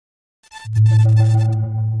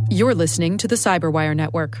You're listening to the Cyberwire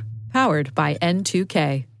Network, powered by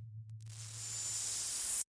N2K.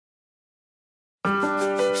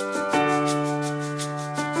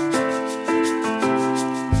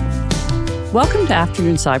 Welcome to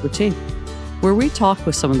Afternoon Cyber Tea, where we talk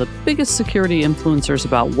with some of the biggest security influencers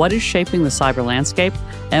about what is shaping the cyber landscape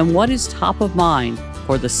and what is top of mind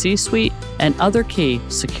for the C-suite and other key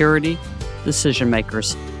security decision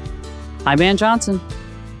makers. I'm Ann Johnson,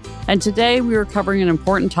 and today we are covering an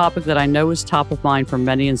important topic that I know is top of mind for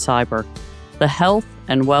many in cyber, the health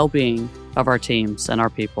and well-being of our teams and our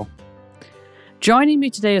people. Joining me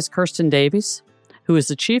today is Kirsten Davies, who is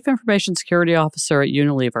the Chief Information Security Officer at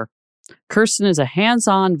Unilever. Kirsten is a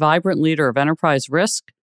hands-on, vibrant leader of enterprise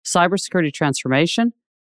risk, cybersecurity transformation,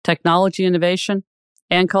 technology innovation,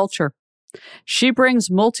 and culture. She brings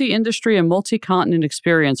multi-industry and multi-continent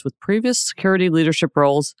experience with previous security leadership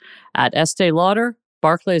roles at Estée Lauder,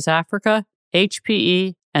 Barclays Africa,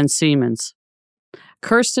 HPE, and Siemens.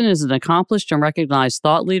 Kirsten is an accomplished and recognized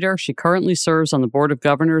thought leader. She currently serves on the board of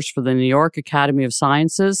governors for the New York Academy of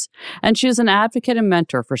Sciences, and she is an advocate and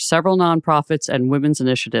mentor for several nonprofits and women's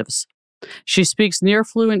initiatives. She speaks near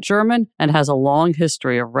fluent German and has a long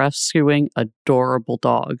history of rescuing adorable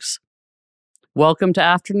dogs. Welcome to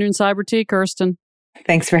Afternoon Cyber Tea, Kirsten.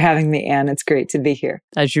 Thanks for having me, Ann. It's great to be here.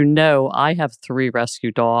 As you know, I have 3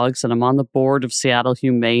 rescue dogs, and I'm on the board of Seattle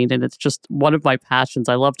Humane, and it's just one of my passions.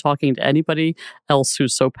 I love talking to anybody else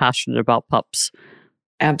who's so passionate about pups.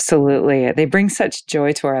 Absolutely. They bring such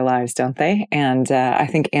joy to our lives, don't they? And I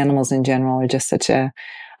think animals in general are just such a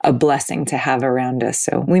blessing to have around us.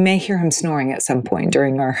 So we may hear him snoring at some point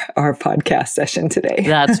during our podcast session today.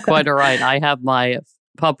 That's quite all right. I have my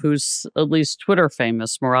pup who's at least Twitter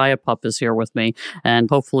famous. Mariah Pup is here with me, and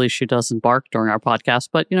hopefully she doesn't bark during our podcast,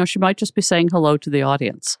 but she might just be saying hello to the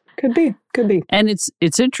audience. Could be. And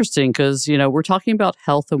it's interesting because, we're talking about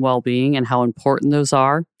health and well-being and how important those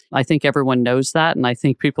are. I think everyone knows that, and I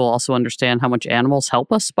think people also understand how much animals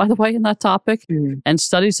help us, by the way, in that topic. And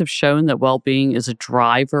studies have shown that well-being is a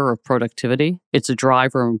driver of productivity. It's a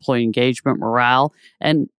driver of employee engagement, morale,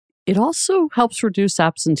 and it also helps reduce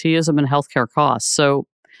absenteeism and healthcare costs. So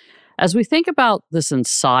as we think about this in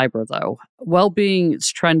cyber, though, well-being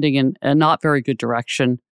is trending in a not very good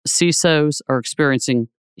direction. CISOs are experiencing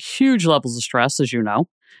huge levels of stress, as you know,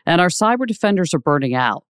 and our cyber defenders are burning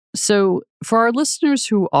out. So for our listeners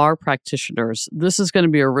who are practitioners, this is going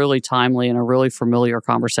to be a really timely and a really familiar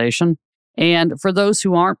conversation. And for those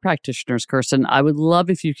who aren't practitioners, Kirsten, I would love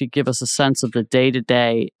if you could give us a sense of the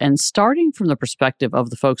day-to-day and starting from the perspective of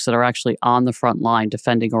the folks that are actually on the front line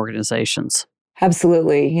defending organizations.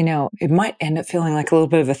 Absolutely. It might end up feeling like a little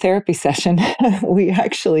bit of a therapy session. We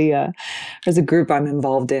actually, there's a group I'm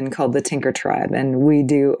involved in called the Tinker Tribe, and we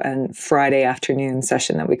do a Friday afternoon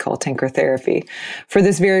session that we call Tinker Therapy for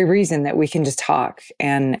this very reason, that we can just talk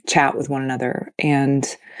and chat with one another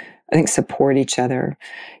and I think support each other.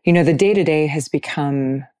 The day-to-day has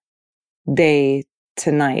become day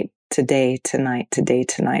to night, today to night, today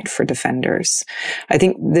to night for defenders. I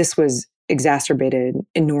think this was exacerbated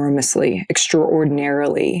enormously,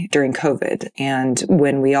 extraordinarily during COVID. And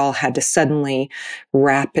when we all had to suddenly,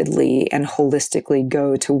 rapidly, and holistically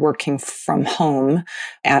go to working from home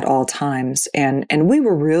at all times. And we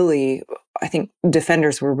were really, I think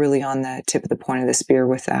defenders were really on the tip of the point of the spear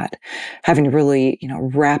with that, having to really,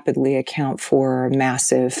 rapidly account for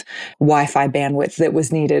massive Wi-Fi bandwidth that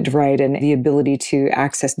was needed, right? And the ability to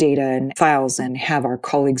access data and files and have our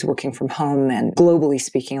colleagues working from home. And globally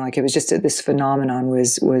speaking, it was just this phenomenon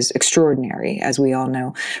was extraordinary, as we all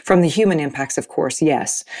know. From the human impacts, of course,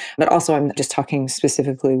 yes. But also I'm just talking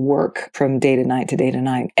specifically work from day to night to day to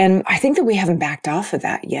night. And I think that we haven't backed off of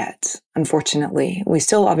that yet, unfortunately. We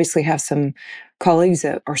still obviously have some colleagues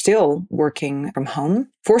that are still working from home,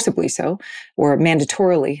 forcibly so, or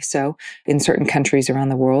mandatorily so in certain countries around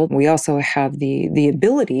the world. We also have the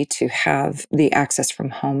ability to have the access from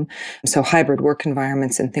home, so hybrid work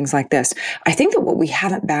environments and things like this. I think that what we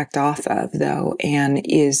haven't backed off of, though, Anne,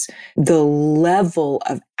 is the level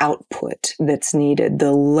of output that's needed,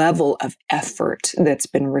 the level of effort that's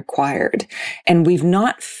been required. And we've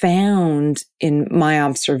not found, in my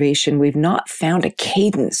observation, we've not found a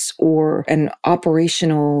cadence or an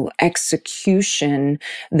operational execution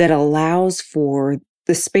that allows for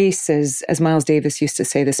the space, as Miles Davis used to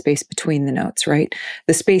say, the space between the notes, right?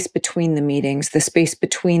 The space between the meetings, the space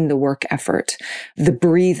between the work effort, the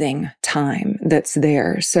breathing time that's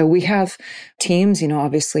there. So we have teams,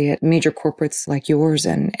 obviously at major corporates like yours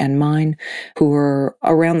and mine, who are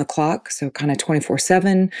around the clock. So kind of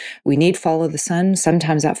 24/7. We need follow the sun.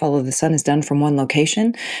 Sometimes that follow the sun is done from one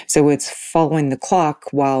location. So it's following the clock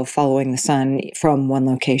while following the sun from one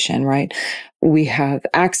location, right? We have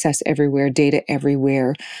access everywhere, data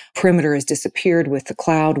everywhere. Perimeter has disappeared with the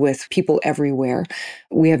cloud, with people everywhere.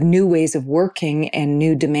 We have new ways of working and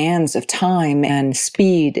new demands of time and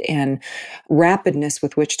speed and rapidness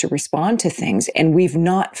with which to respond to things. And we've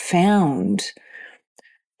not found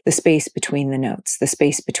the space between the notes, the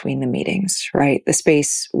space between the meetings, right? The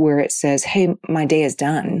space where it says, hey, my day is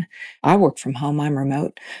done. I work from home, I'm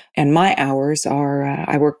remote, and my hours are,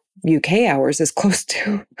 I work UK hours as close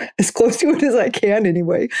to it as I can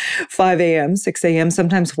anyway. 5 a.m., 6 a.m.,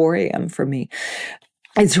 sometimes 4 a.m. for me.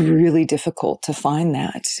 It's really difficult to find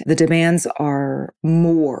that. The demands are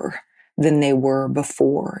more than they were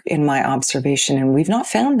before in my observation, and we've not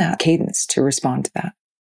found that cadence to respond to that.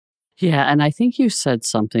 Yeah, and I think you said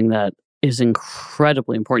something that is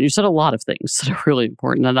incredibly important. You said a lot of things that are really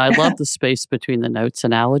important, and I love the space between the notes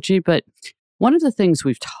analogy, but one of the things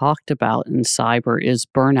we've talked about in cyber is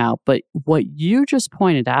burnout. But what you just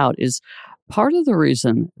pointed out is part of the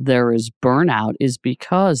reason there is burnout is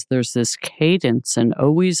because there's this cadence and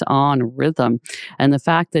always on rhythm. And the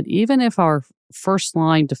fact that even if our first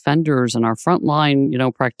line defenders and our front line,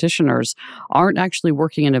 practitioners aren't actually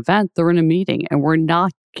working an event, they're in a meeting, and we're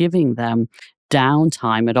not giving them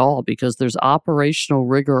downtime at all because there's operational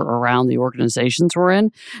rigor around the organizations we're in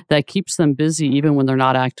that keeps them busy even when they're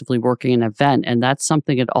not actively working an event. And that's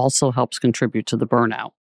something that also helps contribute to the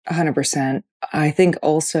burnout. 100%. I think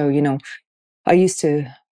also, I used to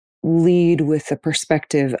lead with the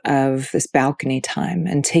perspective of this balcony time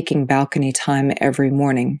and taking balcony time every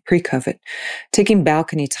morning pre-COVID, taking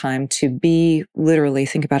balcony time to be literally,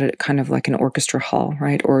 think about it kind of like an orchestra hall,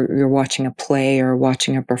 right? Or you're watching a play or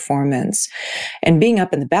watching a performance. And being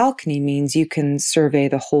up in the balcony means you can survey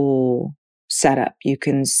the whole setup. You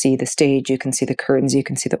can see the stage, you can see the curtains, you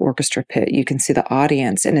can see the orchestra pit, you can see the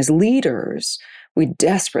audience. And as leaders, we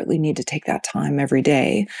desperately need to take that time every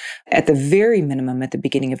day, at the very minimum, at the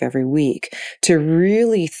beginning of every week, to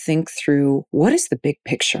really think through what is the big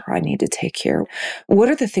picture I need to take here? What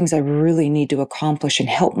are the things I really need to accomplish and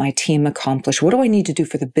help my team accomplish? What do I need to do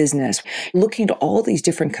for the business? Looking at all these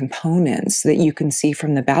different components that you can see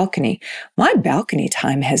from the balcony. My balcony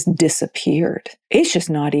time has disappeared. It's just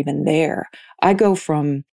not even there. I go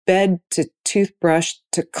from bed to toothbrush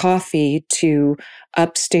to coffee to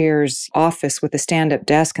upstairs office with a stand-up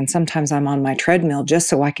desk. And sometimes I'm on my treadmill just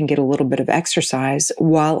so I can get a little bit of exercise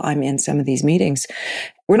while I'm in some of these meetings.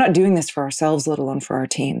 We're not doing this for ourselves, let alone for our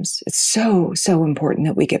teams. It's so, so important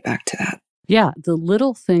that we get back to that. Yeah, the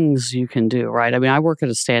little things you can do, right? I mean, I work at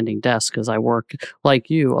a standing desk because I work, like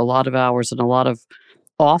you, a lot of hours and a lot of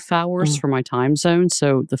off hours for my time zone.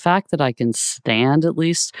 So the fact that I can stand at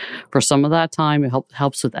least for some of that time, it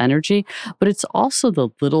helps with energy. But it's also the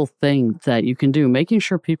little thing that you can do, making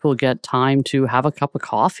sure people get time to have a cup of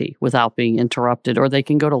coffee without being interrupted, or they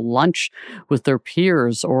can go to lunch with their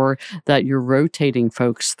peers, or that you're rotating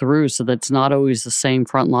folks through so that it's not always the same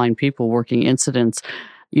frontline people working incidents.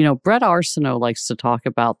 Brett Arsenault likes to talk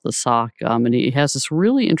about the SOC, and he has this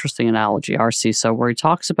really interesting analogy, our CISO, where he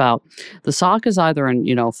talks about the SOC is either in,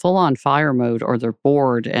 full-on fire mode or they're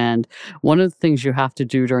bored. And one of the things you have to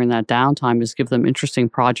do during that downtime is give them interesting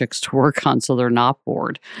projects to work on so they're not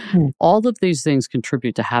bored. All of these things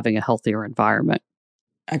contribute to having a healthier environment.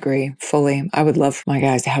 Agree fully. I would love my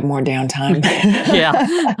guys to have more downtime. Yeah,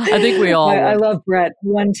 I think we all I love Brett.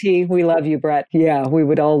 1T, we love you, Brett. Yeah, we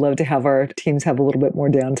would all love to have our teams have a little bit more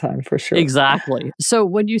downtime for sure. Exactly. So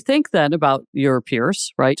when you think then about your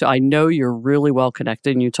peers, right? I know you're really well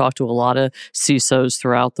connected and you talk to a lot of CISOs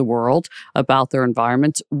throughout the world about their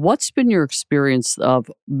environments. What's been your experience of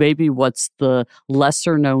maybe what's the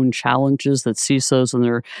lesser known challenges that CISOs and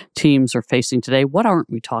their teams are facing today? What aren't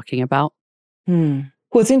we talking about?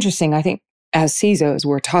 Well, it's interesting. I think as CISOs,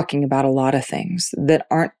 we're talking about a lot of things that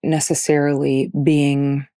aren't necessarily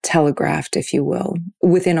being telegraphed, if you will,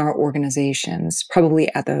 within our organizations,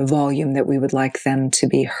 probably at the volume that we would like them to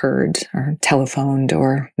be heard or telephoned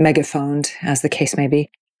or megaphoned, as the case may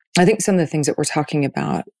be. I think some of the things that we're talking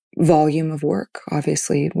about, volume of work,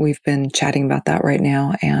 obviously, we've been chatting about that right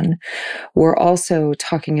now. And we're also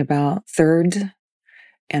talking about third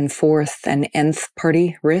and fourth and nth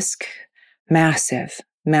party risk. Massive,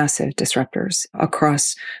 massive disruptors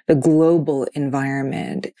across the global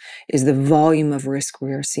environment is the volume of risk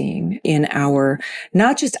we're seeing in our,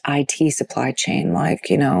 not just IT supply chain, like,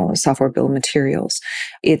 software bill of materials.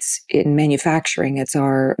 It's in manufacturing. It's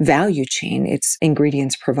our value chain. It's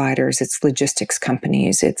ingredients providers. It's logistics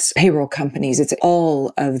companies. It's payroll companies. It's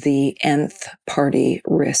all of the nth party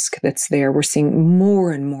risk that's there. We're seeing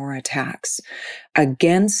more and more attacks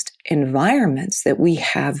against environments that we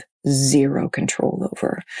have zero control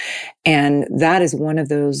over. And that is one of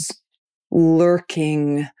those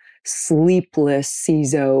lurking, sleepless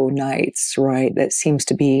CISO nights, right? That seems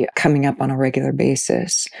to be coming up on a regular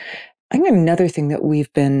basis. I think another thing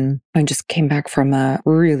that I just came back from a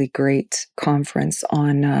really great conference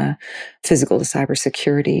on physical to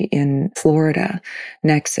cybersecurity in Florida,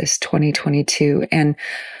 Nexus 2022. And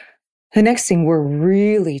the next thing we're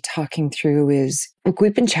really talking through is, look,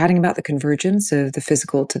 we've been chatting about the convergence of the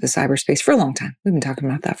physical to the cyberspace for a long time. We've been talking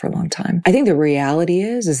about that for a long time. I think the reality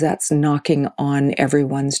is that's knocking on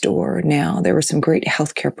everyone's door now. There were some great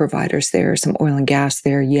healthcare providers there, some oil and gas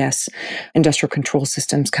there. Yes, industrial control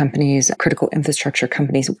systems companies, critical infrastructure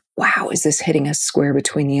companies. Wow, is this hitting us square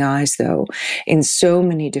between the eyes, though, in so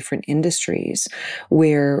many different industries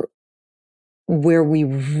where we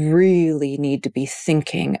really need to be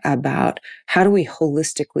thinking about how do we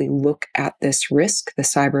holistically look at this risk, the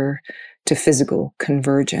cyber to physical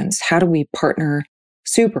convergence? How do we partner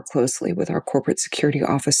super closely with our corporate security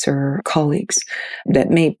officer colleagues that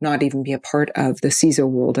may not even be a part of the CISO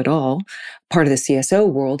world at all, part of the CSO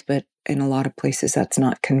world, but in a lot of places that's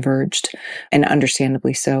not converged, and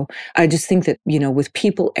understandably so. I just think that, with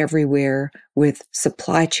people everywhere, with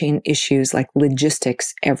supply chain issues like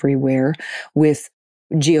logistics everywhere, with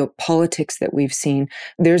geopolitics that we've seen,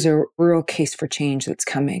 there's a real case for change that's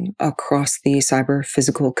coming across the cyber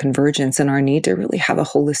physical convergence, and our need to really have a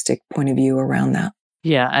holistic point of view around that.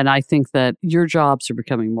 Yeah, and I think that your jobs are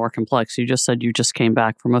becoming more complex. You just said you just came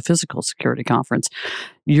back from a physical security conference.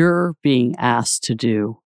 You're being asked to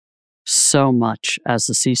do so much as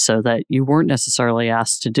the CISO that you weren't necessarily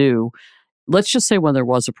asked to do. Let's just say when there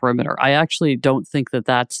was a perimeter. I actually don't think that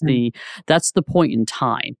that's the point in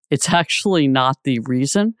time. It's actually not the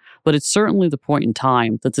reason, but it's certainly the point in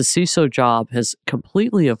time that the CISO job has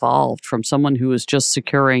completely evolved from someone who is just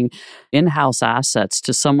securing in-house assets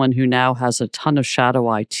to someone who now has a ton of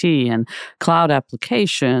shadow IT and cloud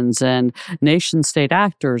applications and nation-state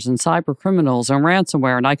actors and cyber criminals and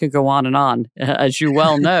ransomware, and I could go on, as you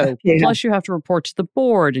well know. Yeah. Plus, you have to report to the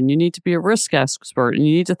board, and you need to be a risk expert, and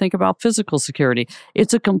you need to think about physical security.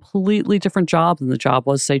 It's a completely different job than the job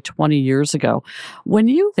was, say, 20 years ago. When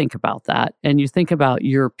you think about that and you think about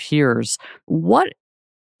your peers, what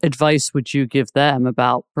advice would you give them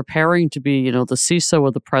about preparing to be, the CISO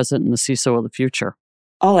of the present and the CISO of the future?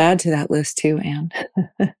 I'll add to that list too, Anne.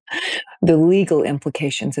 The legal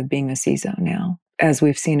implications of being a CISO now, as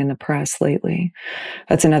we've seen in the press lately.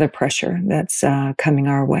 That's another pressure that's coming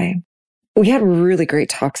our way. We had really great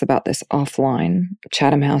talks about this offline,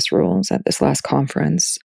 Chatham House rules at this last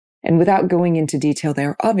conference. And without going into detail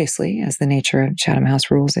there, obviously, as the nature of Chatham House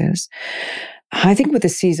rules is, I think with the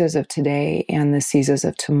CISOs of today and the CISOs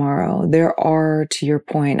of tomorrow, there are, to your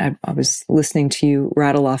point, I was listening to you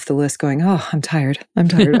rattle off the list going, oh, I'm tired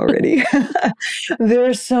already. There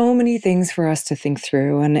are so many things for us to think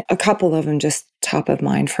through, and a couple of them just top of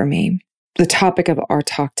mind for me. The topic of our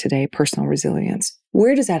talk today, personal resilience.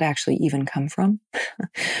 Where does that actually even come from?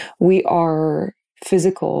 We are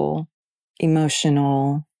physical,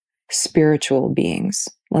 emotional, spiritual beings.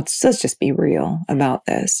 Let's just be real about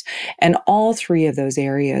this. And all three of those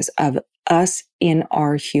areas of us in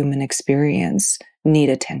our human experience need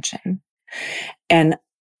attention. And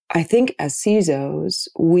I think as CISOs,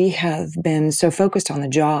 we have been so focused on the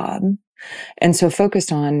job and so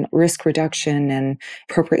focused on risk reduction and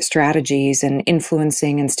appropriate strategies and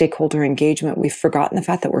influencing and stakeholder engagement, we've forgotten the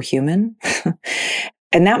fact that we're human.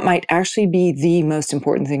 And that might actually be the most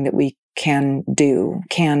important thing that we can do,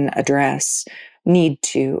 can address, need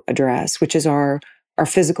to address, which is our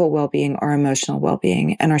physical well-being, our emotional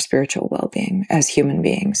well-being, and our spiritual well-being as human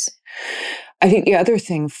beings. I think the other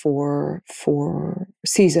thing for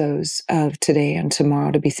CISOs of today and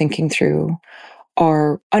tomorrow to be thinking through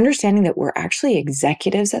are understanding that we're actually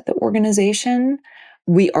executives at the organization.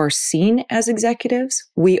 We are seen as executives.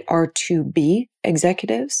 We are to be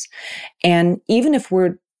executives. And even if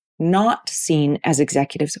we're not seen as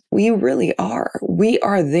executives, we really are. We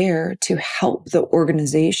are there to help the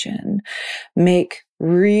organization make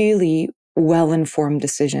really well-informed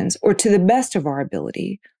decisions, or to the best of our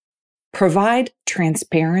ability, provide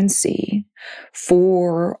transparency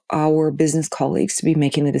for our business colleagues to be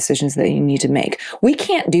making the decisions that you need to make. We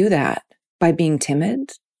can't do that by being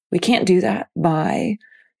timid. We can't do that by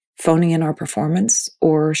phoning in our performance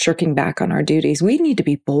or shirking back on our duties. We need to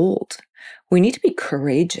be bold. We need to be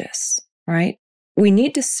courageous, right? We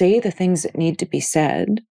need to say the things that need to be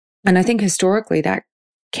said. And I think historically that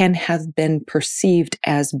can have been perceived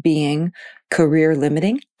as being career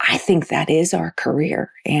limiting. I think that is our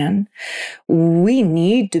career, Anne. We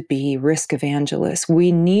need to be risk evangelists.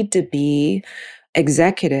 We need to be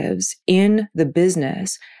executives in the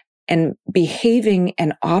business and behaving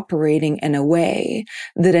and operating in a way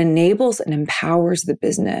that enables and empowers the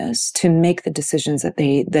business to make the decisions that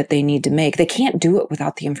they need to make. They can't do it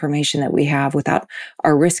without the information that we have, without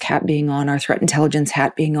our risk hat being on, our threat intelligence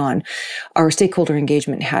hat being on, our stakeholder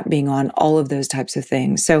engagement hat being on, all of those types of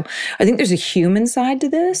things. So I think there's a human side to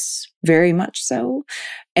this, very much so.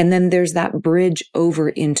 And then there's that bridge over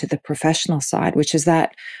into the professional side, which is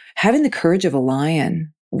that having the courage of a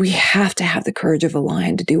lion. We have to have the courage of a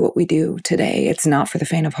lion to do what we do today. It's not for the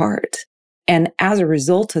faint of heart. And as a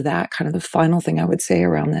result of that, kind of the final thing I would say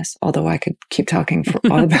around this, although I could keep talking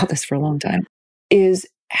all about this for a long time, is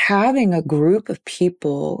having a group of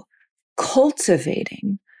people,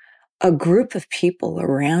 cultivating a group of people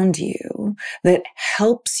around you that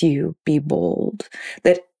helps you be bold,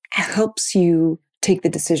 that helps you take the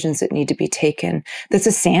decisions that need to be taken. That's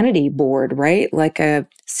a sanity board, right? Like a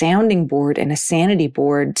sounding board and a sanity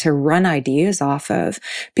board to run ideas off of.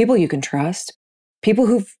 People you can trust, people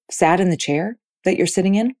who've sat in the chair that you're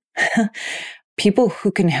sitting in, people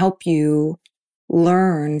who can help you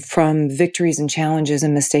learn from victories and challenges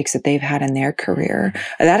and mistakes that they've had in their career.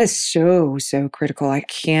 That is so, so critical. I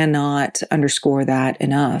cannot underscore that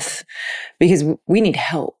enough because we need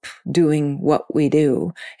help doing what we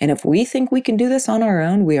do. And if we think we can do this on our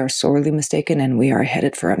own, we are sorely mistaken and we are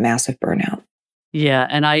headed for a massive burnout. Yeah,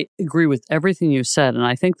 and I agree with everything you said. And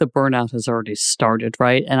I think the burnout has already started,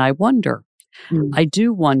 right? And I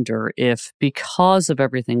do wonder if, because of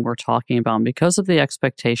everything we're talking about, and because of the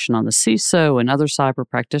expectation on the CISO and other cyber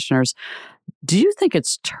practitioners, do you think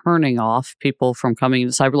it's turning off people from coming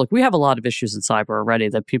into cyber? Look, we have a lot of issues in cyber already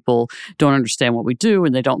that people don't understand what we do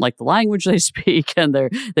and they don't like the language they speak and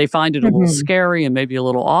they find it a little scary and maybe a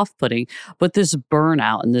little off-putting. But this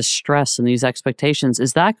burnout and this stress and these expectations,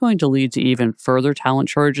 is that going to lead to even further talent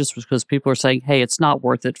shortages because people are saying, hey, it's not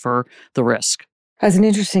worth it for the risk? That's an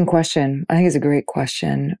interesting question. I think it's a great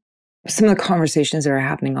question. Some of the conversations that are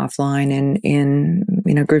happening offline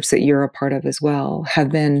in groups that you're a part of as well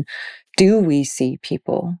have been, do we see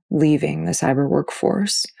people leaving the cyber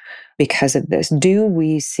workforce because of this? Do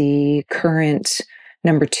we see current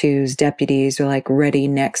number twos, deputies, or like ready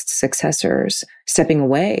next successors stepping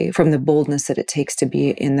away from the boldness that it takes to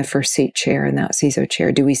be in the first seat chair in that CISO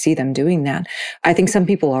chair? Do we see them doing that? I think some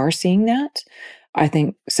people are seeing that. I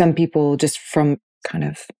think some people, just from kind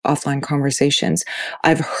of offline conversations,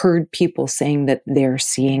 I've heard people saying that they're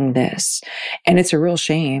seeing this. And it's a real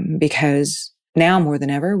shame because now more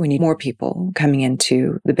than ever, we need more people coming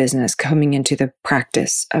into the business, coming into the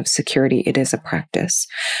practice of security. It is a practice.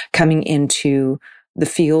 Coming into the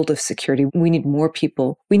field of security, we need more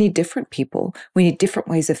people. We need different people. We need different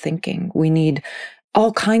ways of thinking. We need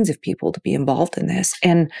all kinds of people to be involved in this.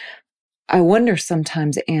 And I wonder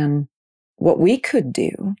sometimes, Anne, what we could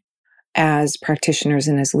do as practitioners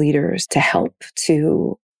and as leaders to help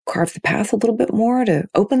to carve the path a little bit more, to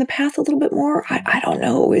open the path a little bit more. I don't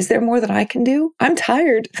know. Is there more that I can do? I'm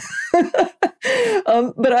tired.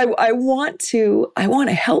 But I want to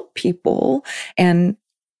help people, and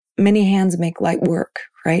many hands make light work,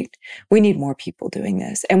 right? We need more people doing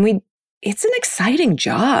this. And it's an exciting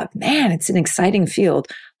job, man. It's an exciting field.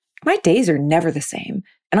 My days are never the same.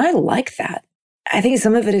 And I like that. I think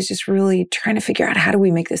some of it is just really trying to figure out, how do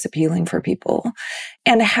we make this appealing for people?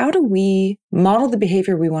 And how do we model the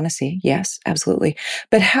behavior we want to see? Yes, absolutely.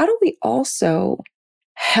 But how do we also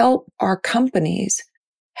help our companies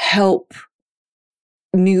help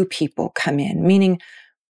new people come in? Meaning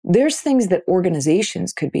there's things that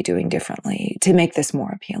organizations could be doing differently to make this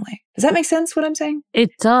more appealing. Does that make sense, what I'm saying? It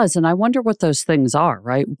does. And I wonder what those things are,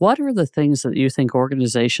 right? What are the things that you think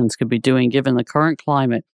organizations could be doing, given the current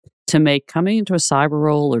climate, to make coming into a cyber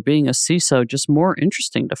role or being a CISO just more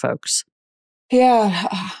interesting to folks? Yeah,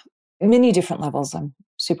 many different levels. I'm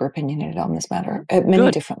super opinionated on this matter at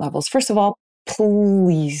many different levels. First of all,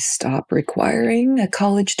 please stop requiring a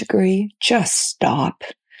college degree. Just stop.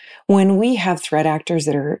 When we have threat actors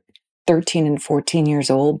that are 13 and 14 years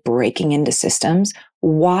old breaking into systems,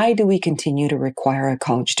 why do we continue to require a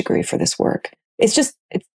college degree for this work? It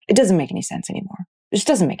doesn't make any sense anymore. It just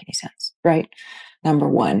doesn't make any sense, right? Number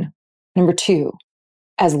one. Number two,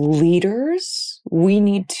 as leaders, we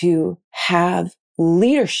need to have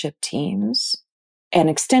leadership teams and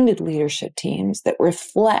extended leadership teams that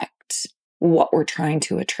reflect what we're trying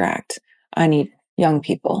to attract. I need young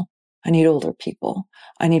people. I need older people.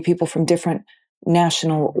 I need people from different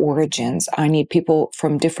national origins. I need people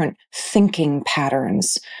from different thinking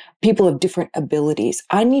patterns, people of different abilities.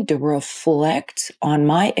 I need to reflect on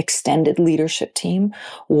my extended leadership team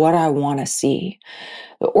what I want to see.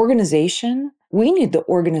 The organization, we need the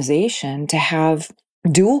organization to have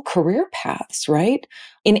dual career paths, right?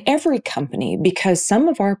 In every company, because some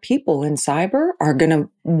of our people in cyber are going to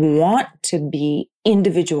want to be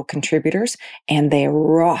individual contributors, and they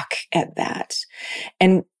rock at that.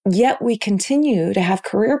 And yet we continue to have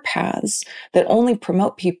career paths that only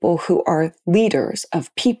promote people who are leaders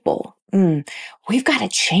of people. We've got to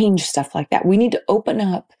change stuff like that. We need to open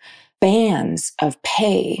up bands of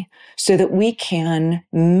pay so that we can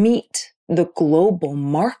meet the global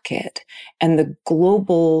market and the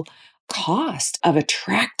global cost of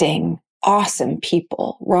attracting awesome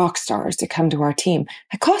people, rock stars to come to our team.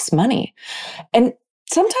 It costs money. And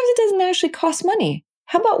sometimes it doesn't actually cost money.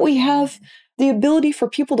 How about we have the ability for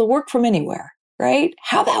people to work from anywhere, right?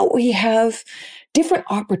 How about we have different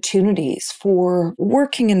opportunities for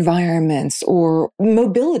working environments or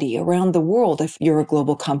mobility around the world if you're a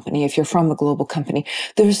global company, if you're from a global company.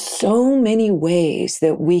 There's so many ways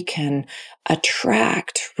that we can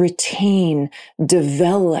attract, retain,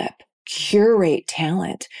 develop, curate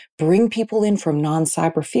talent, bring people in from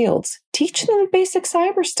non-cyber fields, teach them the basic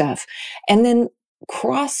cyber stuff, and then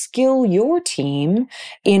cross-skill your team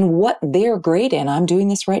in what they're great in. I'm doing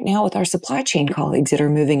this right now with our supply chain colleagues that are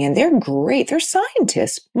moving in. They're great. They're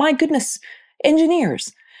scientists. My goodness,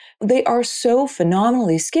 engineers. They are so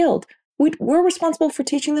phenomenally skilled. We're responsible for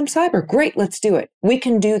teaching them cyber. Great, let's do it. We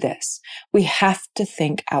can do this. We have to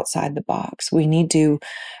think outside the box. We need to,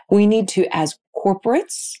 as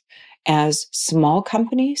corporates, as small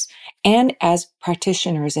companies, and as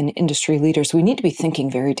practitioners and industry leaders, we need to be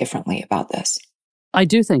thinking very differently about this. I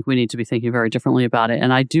do think we need to be thinking very differently about it.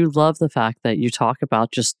 And I do love the fact that you talk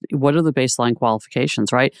about just what are the baseline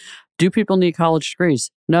qualifications, right? Do people need college degrees?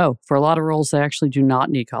 No. For a lot of roles, they actually do not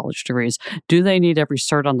need college degrees. Do they need every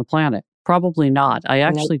cert on the planet? Probably not. I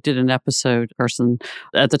actually did an episode,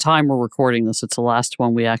 at the time we're recording this, it's the last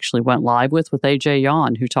one we actually went live with AJ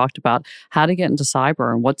Yan, who talked about how to get into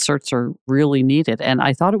cyber and what certs are really needed. And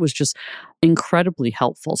I thought it was just incredibly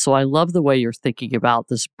helpful. So I love the way you're thinking about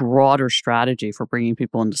this broader strategy for bringing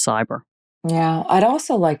people into cyber. Yeah, I'd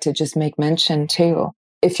also like to just make mention too,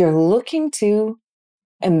 if you're looking to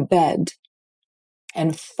embed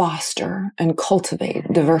and foster and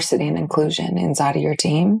cultivate diversity and inclusion inside of your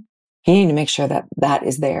team, you need to make sure that that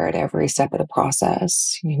is there at every step of the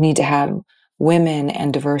process. You need to have women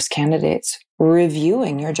and diverse candidates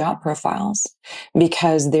reviewing your job profiles,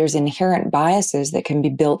 because there's inherent biases that can be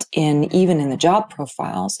built in even in the job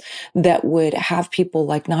profiles that would have people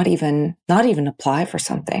like not even apply for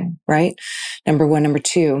something, right? Number one. Number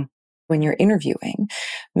two, when you're interviewing,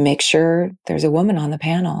 make sure there's a woman on the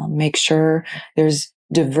panel. Make sure there's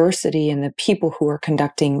diversity in the people who are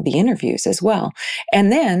conducting the interviews as well.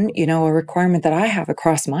 And then, a requirement that I have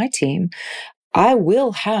across my team, I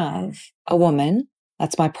will have a woman.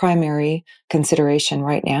 That's my primary consideration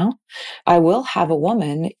right now. I will have a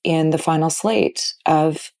woman in the final slate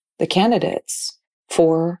of the candidates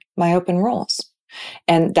for my open roles.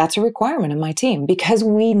 And that's a requirement in my team because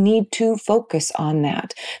we need to focus on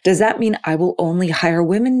that. Does that mean I will only hire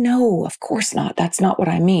women? No, of course not. That's not what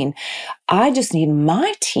I mean. I just need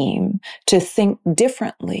my team to think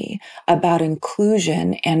differently about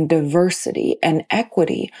inclusion and diversity and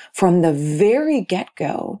equity from the very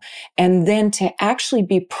get-go, and then to actually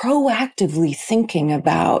be proactively thinking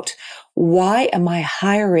about, why am I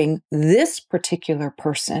hiring this particular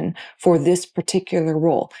person for this particular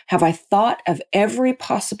role? Have I thought of every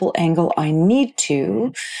possible angle I need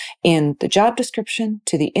to in the job description,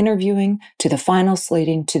 to the interviewing, to the final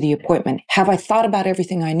slating, to the appointment? Have I thought about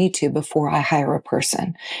everything I need to before I hire a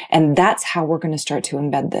person? And that's how we're going to start to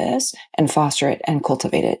embed this and foster it and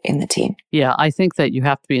cultivate it in the team. Yeah, I think that you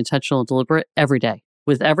have to be intentional and deliberate every day.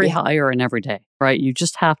 With every hire and every day, right? You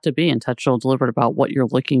just have to be intentional and deliberate about what you're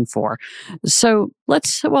looking for. So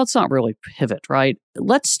it's not really pivot, right?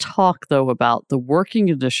 Let's talk though about the working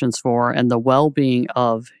conditions for and the well-being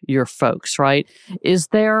of your folks, right? Is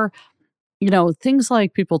there, things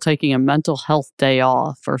like people taking a mental health day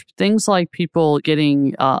off or things like people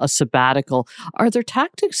getting a sabbatical? Are there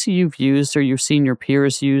tactics you've used or you've seen your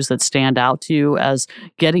peers use that stand out to you as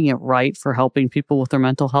getting it right for helping people with their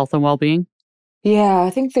mental health and well-being? Yeah, I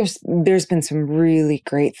think there's been some really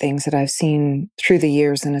great things that I've seen through the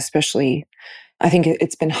years, and especially I think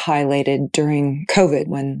it's been highlighted during COVID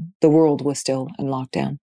when the world was still in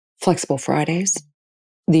lockdown. Flexible Fridays,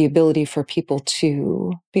 the ability for people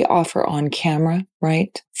to be offer on camera,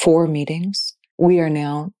 right, for meetings. We are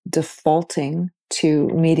now defaulting to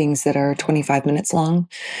meetings that are 25 minutes long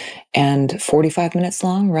and 45 minutes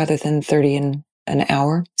long rather than 30 and an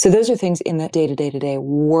hour. So those are things in that day-to-day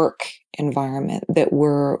work environment that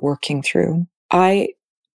we're working through. I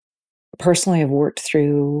personally have worked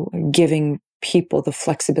through giving people the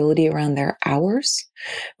flexibility around their hours,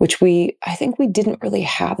 which I think we didn't really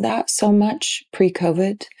have that so much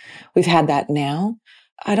pre-COVID. We've had that now.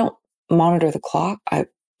 I don't monitor the clock. I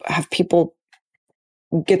have people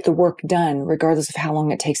get the work done, regardless of how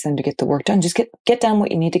long it takes them to get the work done. Just get done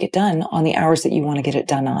what you need to get done on the hours that you want to get it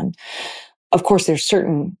done on. Of course, there's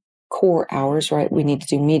certain core hours, right, we need to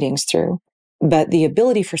do meetings through. But the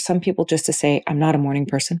ability for some people just to say, I'm not a morning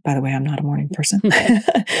person. By the way, I'm not a morning person.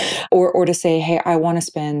 or to say, hey, I want to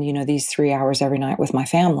spend, these 3 hours every night with my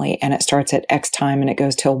family, and it starts at X time and it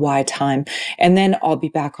goes till Y time. And then I'll be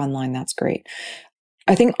back online. That's great.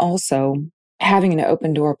 I think also having an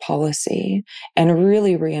open door policy and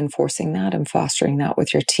really reinforcing that and fostering that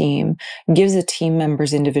with your team gives a team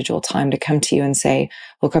member's individual time to come to you and say,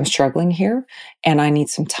 look, I'm struggling here and I need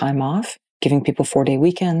some time off. Giving people 4-day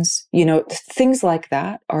weekends, things like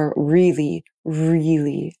that are really,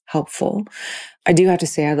 really helpful. I do have to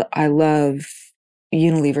say, I love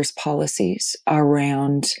Unilever's policies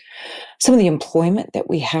around some of the employment that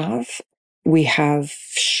we have. We have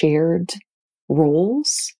shared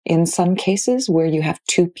roles in some cases where you have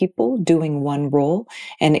two people doing one role,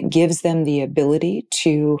 and it gives them the ability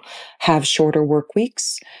to have shorter work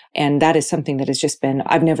weeks. And that is something that has just been,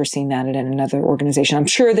 I've never seen that in another organization. I'm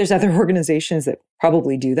sure there's other organizations that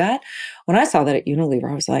probably do that. When I saw that at Unilever,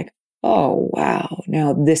 I was like, oh, wow,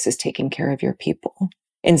 now this is taking care of your people.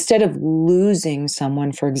 Instead of losing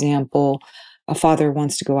someone, for example, a father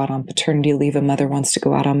wants to go out on paternity leave, a mother wants to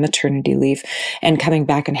go out on maternity leave, and coming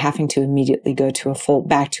back and having to immediately go to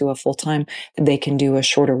back to a full-time, they can do a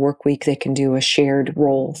shorter work week, they can do a shared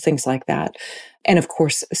role, things like that. And of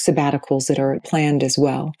course, sabbaticals that are planned as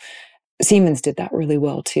well. Siemens did that really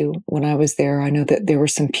well too. When I was there, I know that there were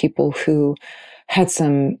some people who had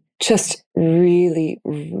some just really,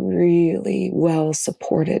 really well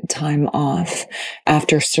supported time off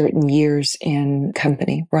after certain years in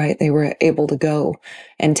company, right? They were able to go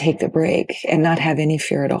and take the break and not have any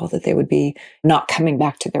fear at all that they would be not coming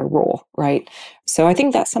back to their role, right? So I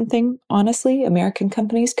think that's something, honestly, American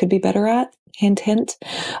companies could be better at. Hint, hint.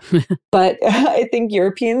 But I think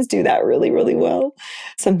Europeans do that really, really well.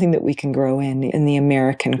 Something that we can grow in the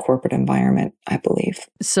American corporate environment, I believe.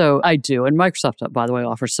 So I do. And Microsoft, by the way,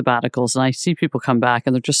 offers sabbaticals. And I see people come back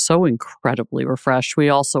and they're just so incredibly refreshed. We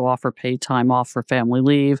also offer paid time off for family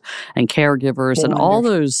leave and caregivers and all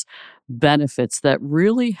those benefits that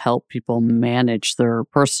really help people manage their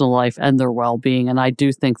personal life and their well-being. And I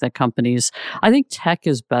do think that I think tech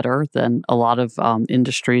is better than a lot of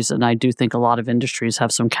industries. And I do think a lot of industries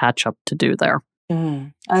have some catch-up to do there.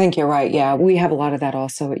 I think you're right. Yeah, we have a lot of that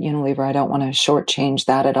also at Unilever. I don't want to shortchange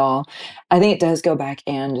that at all. I think it does go back,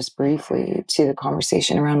 and just briefly, to the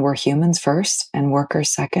conversation around we're humans first and workers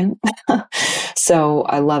second. So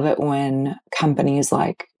I love it when companies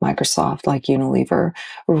like Microsoft, like Unilever,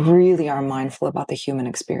 really are mindful about the human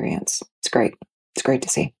experience. It's great. It's great to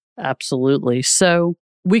see. Absolutely. So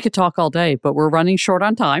we could talk all day, but we're running short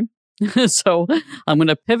on time. So I'm going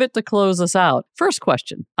to pivot to close us out. First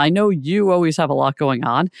question. I know you always have a lot going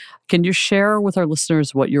on. Can you share with our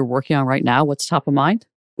listeners what you're working on right now? What's top of mind?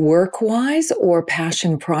 Work-wise or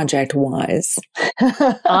passion project-wise?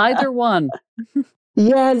 Either one.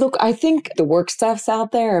 Yeah, look, I think the work stuff's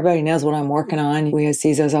out there. Everybody knows what I'm working on. We as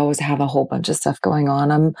CISOs always have a whole bunch of stuff going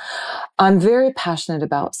on. I'm very passionate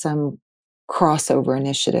about some crossover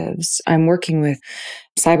initiatives. I'm working with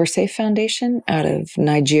CyberSafe Foundation out of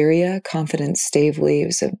Nigeria. Confidence Stavely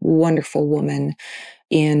is a wonderful woman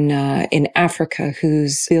in Africa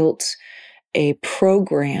who's built a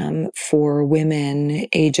program for women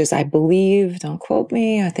ages, I believe, don't quote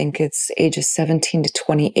me, I think it's ages 17 to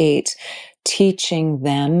 28, teaching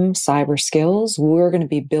them cyber skills. We're going to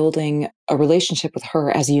be building a relationship with her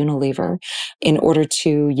as Unilever in order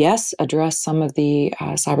to, yes, address some of the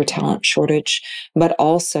cyber talent shortage, but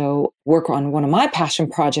also work on one of my passion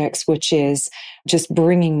projects, which is just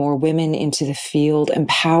bringing more women into the field,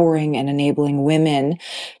 empowering and enabling women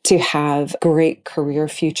to have great career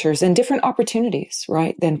futures and different opportunities,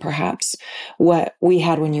 right, than perhaps what we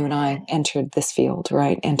had when you and I entered this field,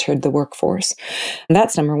 right, entered the workforce. And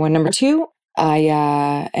that's number one. Number two,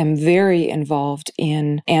 I am very involved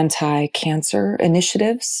in anti-cancer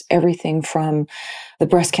initiatives, everything from the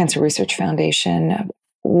Breast Cancer Research Foundation, a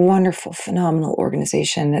wonderful, phenomenal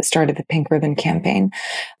organization that started the Pink Ribbon Campaign,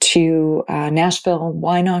 to Nashville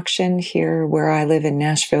Wine Auction here where I live in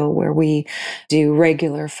Nashville, where we do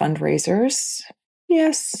regular fundraisers.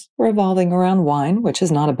 Yes, revolving around wine, which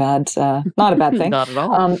is not a bad thing. Not at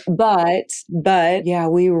all. But yeah,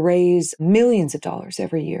 we raise millions of dollars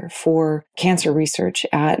every year for cancer research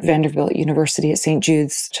at Vanderbilt University, at St.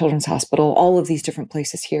 Jude's Children's Hospital, all of these different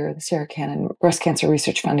places here, the Sarah Cannon Breast Cancer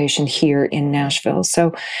Research Foundation here in Nashville.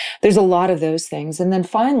 So there's a lot of those things. And then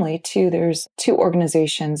finally, too, there's two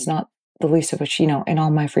organizations, not the least of which, in all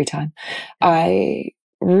my free time, I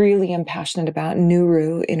really am passionate about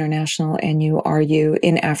Nuru International, NURU,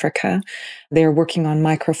 in Africa. They're working on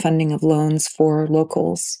microfunding of loans for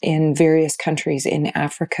locals in various countries in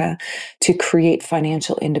Africa to create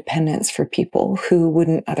financial independence for people who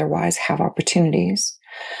wouldn't otherwise have opportunities.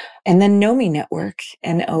 And then NOMI Network,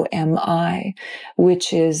 NOMI,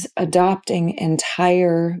 which is adopting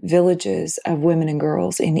entire villages of women and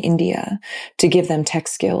girls in India to give them tech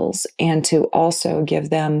skills and to also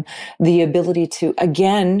give them the ability to,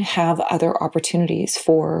 again, have other opportunities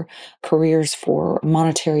for careers for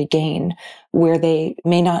monetary gain where they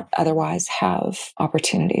may not otherwise have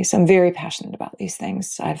opportunities. I'm very passionate about these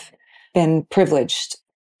things. I've been privileged,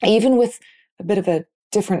 even with a bit of a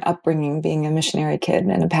different upbringing, being a missionary kid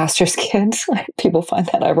and a pastor's kid. People find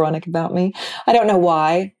that ironic about me. I don't know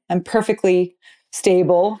why. I'm perfectly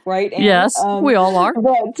stable, right? Anne? Yes, we all are.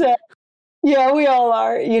 But yeah, we all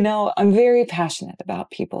are. I'm very passionate about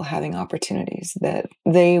people having opportunities that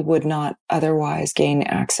they would not otherwise gain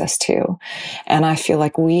access to. And I feel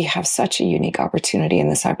like we have such a unique opportunity in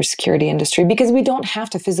the cybersecurity industry because we don't have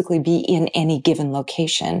to physically be in any given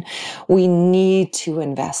location. We need to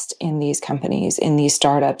invest in these companies, in these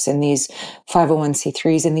startups, in these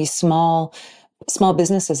 501c3s, in these small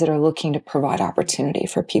businesses that are looking to provide opportunity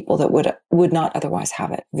for people that would not otherwise have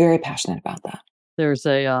it. Very passionate about that. There's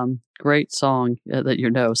a great song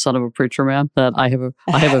that "Son of a Preacher Man," that I have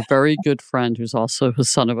a very good friend who's also the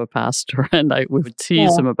son of a pastor, and I would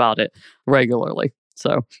tease him about it regularly.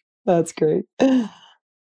 So that's great.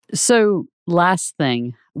 So last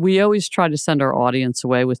thing, we always try to send our audience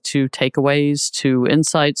away with 2 takeaways, 2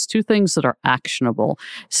 insights, 2 things that are actionable.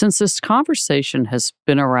 Since this conversation has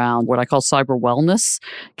been around what I call cyber wellness,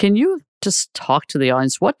 can you just talk to the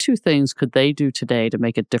audience? What 2 things could they do today to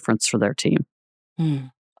make a difference for their team?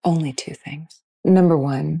 Only 2 things. Number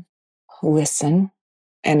 1, listen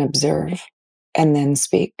and observe and then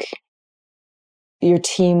speak. Your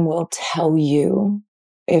team will tell you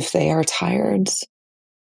if they are tired.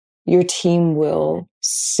 Your team will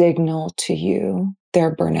signal to you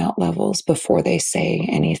their burnout levels before they say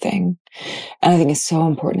anything. And I think it's so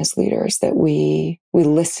important as leaders that we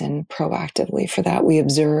listen proactively for that. We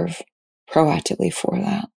observe proactively for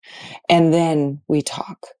that. And then we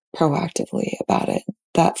talk proactively about it.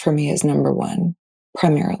 That for me is number 1,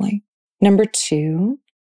 primarily. Number 2,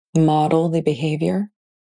 model the behavior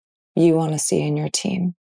you want to see in your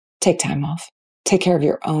team. Take time off. Take care of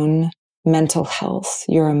your own mental health,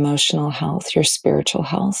 your emotional health, your spiritual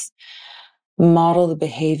health. Model the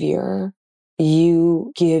behavior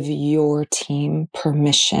you give your team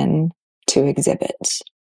permission to exhibit,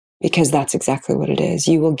 because that's exactly what it is.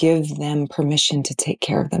 You will give them permission to take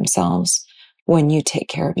care of themselves when you take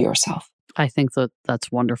care of yourself. I think that that's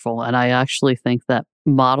wonderful. And I actually think that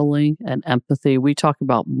modeling and empathy, we talk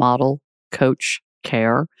about model, coach,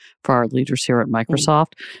 care for our leaders here at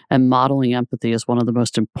Microsoft, and modeling empathy is one of the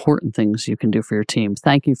most important things you can do for your team.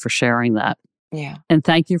 Thank you for sharing that. Yeah. And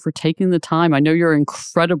thank you for taking the time. I know you're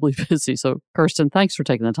incredibly busy. So Kirsten, thanks for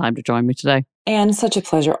taking the time to join me today. And such a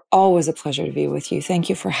pleasure. Always a pleasure to be with you. Thank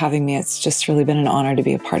you for having me. It's just really been an honor to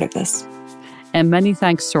be a part of this. And many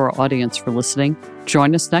thanks to our audience for listening.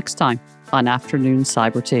 Join us next time on Afternoon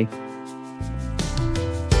Cyber Tea.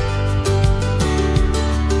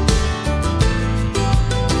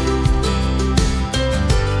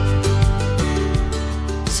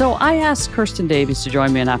 So I asked Kirsten Davies to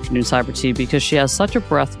join me on Afternoon Cyber Tea because she has such a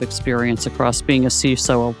breadth of experience across being a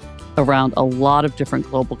CISO around a lot of different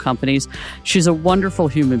global companies. She's a wonderful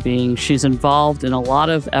human being. She's involved in a lot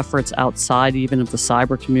of efforts outside even of the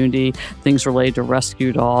cyber community, things related to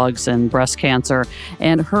rescue dogs and breast cancer.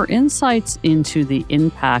 And her insights into the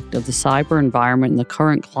impact of the cyber environment and the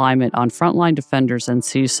current climate on frontline defenders and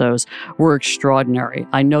CISOs were extraordinary.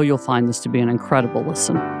 I know you'll find this to be an incredible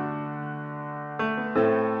listen.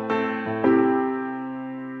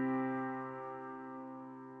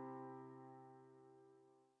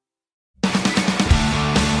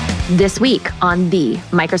 This week on the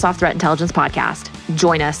Microsoft Threat Intelligence Podcast,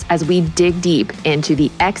 join us as we dig deep into the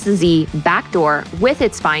XZ backdoor with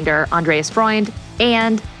its finder, Andreas Freund,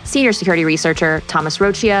 and senior security researcher, Thomas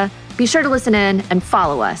Rochia. Be sure to listen in and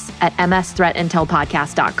follow us at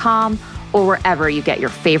msthreatintelpodcast.com or wherever you get your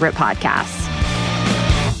favorite podcasts.